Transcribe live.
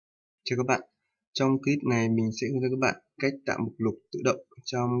Chào các bạn, trong clip này mình sẽ hướng dẫn các bạn cách tạo mục lục tự động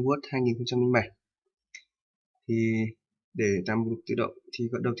trong Word 2007. Thì để tạo mục lục tự động thì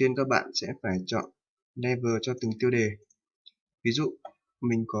đầu tiên các bạn sẽ phải chọn level cho từng tiêu đề. Ví dụ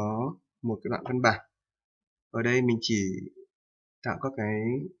mình có một cái đoạn văn bản. Ở đây mình chỉ tạo các cái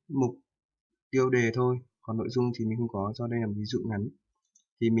mục tiêu đề thôi, còn nội dung thì mình không có do đây là một ví dụ ngắn.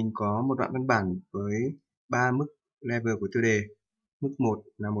 Thì mình có một đoạn văn bản với 3 mức level của tiêu đề. Mức 1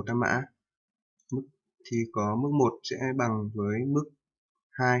 là 100 mã. Mức thì có mức 1 sẽ bằng với mức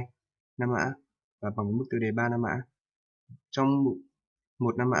 2 5 mã và bằng với mức tiêu đề 3 5 mã. Trong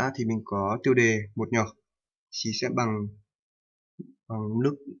 1 5 mã thì mình có tiêu đề một nhỏ thì sẽ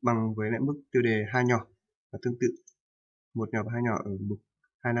bằng với lại mức tiêu đề 2 nhỏ, và tương tự một nhỏ và 2 nhỏ ở mục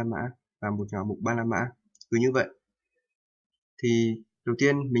 2 5 mã và một nhỏ mục 3 5 mã. Cứ như vậy. Thì đầu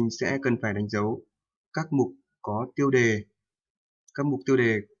tiên mình sẽ cần phải đánh dấu các mục tiêu đề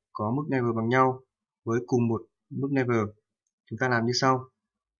có mức level bằng nhau với cùng một mức level. Chúng ta làm như sau: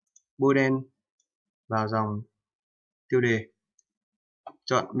 bôi đen vào dòng tiêu đề,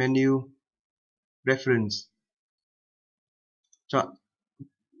 chọn menu Reference, chọn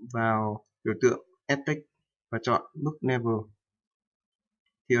vào biểu tượng Add Text và chọn mức level.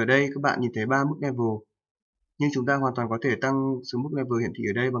 Thì ở đây các bạn nhìn thấy 3 mức level, nhưng chúng ta hoàn toàn có thể tăng số mức level hiển thị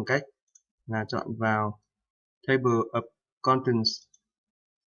ở đây bằng cách là chọn vào Table of Contents,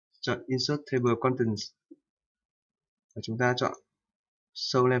 chọn Insert Table of Contents và chúng ta chọn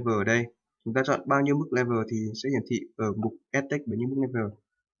Show Level. Ở đây chúng ta chọn bao nhiêu mức level thì sẽ hiển thị ở mục Add Text bấy nhiêu mức level.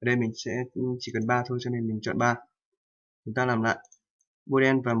 Ở đây mình sẽ chỉ cần 3 thôi cho nên mình chọn 3. Chúng ta làm lại, bôi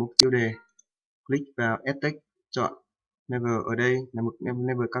đen vào mục tiêu đề, click vào Add Text, chọn level. Ở đây là một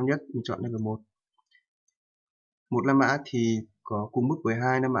level cao nhất, mình chọn level 1. 1 5 mã thì có cùng mức với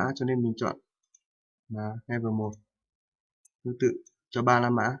 2 5 mã cho nên mình chọn là level 1. Tương tự cho 3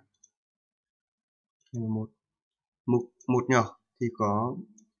 5 mã, level 1. Mục 1 nhỏ thì có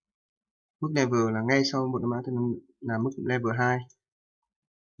mức level là ngay sau 1 5 mã là mức level 2.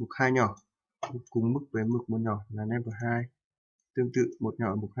 Mục 2 nhỏ cùng mức với mục 1 nhỏ là level 2. Tương tự 1 nhỏ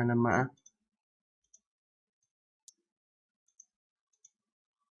ở mục 2 5 mã.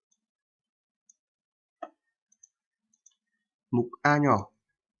 Mục A nhỏ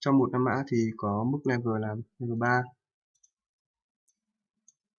trong 1 5 mã thì có mức level là level 3.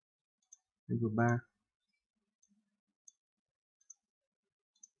 Level 3.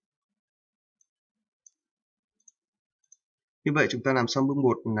 Như vậy chúng ta làm xong bước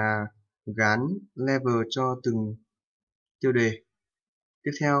 1 là gán level cho từng tiêu đề.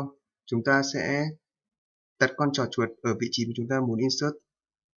 Tiếp theo chúng ta sẽ đặt con trò chuột ở vị trí mà chúng ta muốn insert,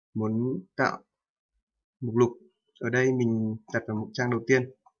 muốn tạo mục lục. Ở đây mình đặt vào mục trang đầu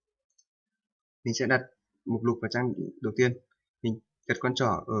tiên. Mình sẽ đặt mục lục vào trang đầu tiên. Mình đặt con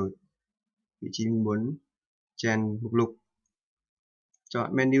trỏ ở vị trí mình muốn chèn mục lục.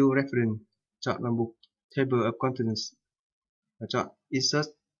 Chọn menu Reference, chọn vào mục Table of Contents và chọn Insert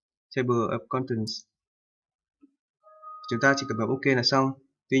Table of Contents. Chúng ta chỉ cần bấm OK là xong.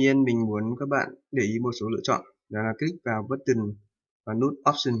 Tuy nhiên mình muốn các bạn để ý một số lựa chọn, đó là click vào button và nút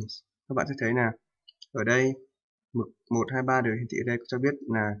Options. Các bạn sẽ thấy là ở đây mục 1, 2, 3 đều hiển thị ở đây cho biết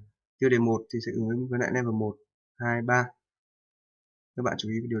là tiêu đề 1 thì sẽ ứng với lại level 1, 2, 3. Các bạn chú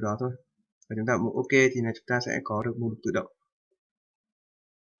ý điều đó thôi. Và chúng ta bấm OK thì là chúng ta sẽ có được mục lục tự động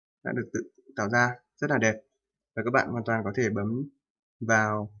đã được tự tạo ra rất là đẹp. Và các bạn hoàn toàn có thể bấm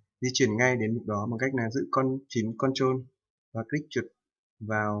vào di chuyển ngay đến mục đó bằng cách là giữ phím Ctrl và click chuột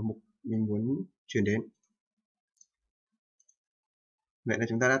vào mục mình muốn chuyển đến. Vậy là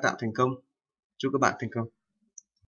chúng ta đã tạo thành công. Chúc các bạn thành công.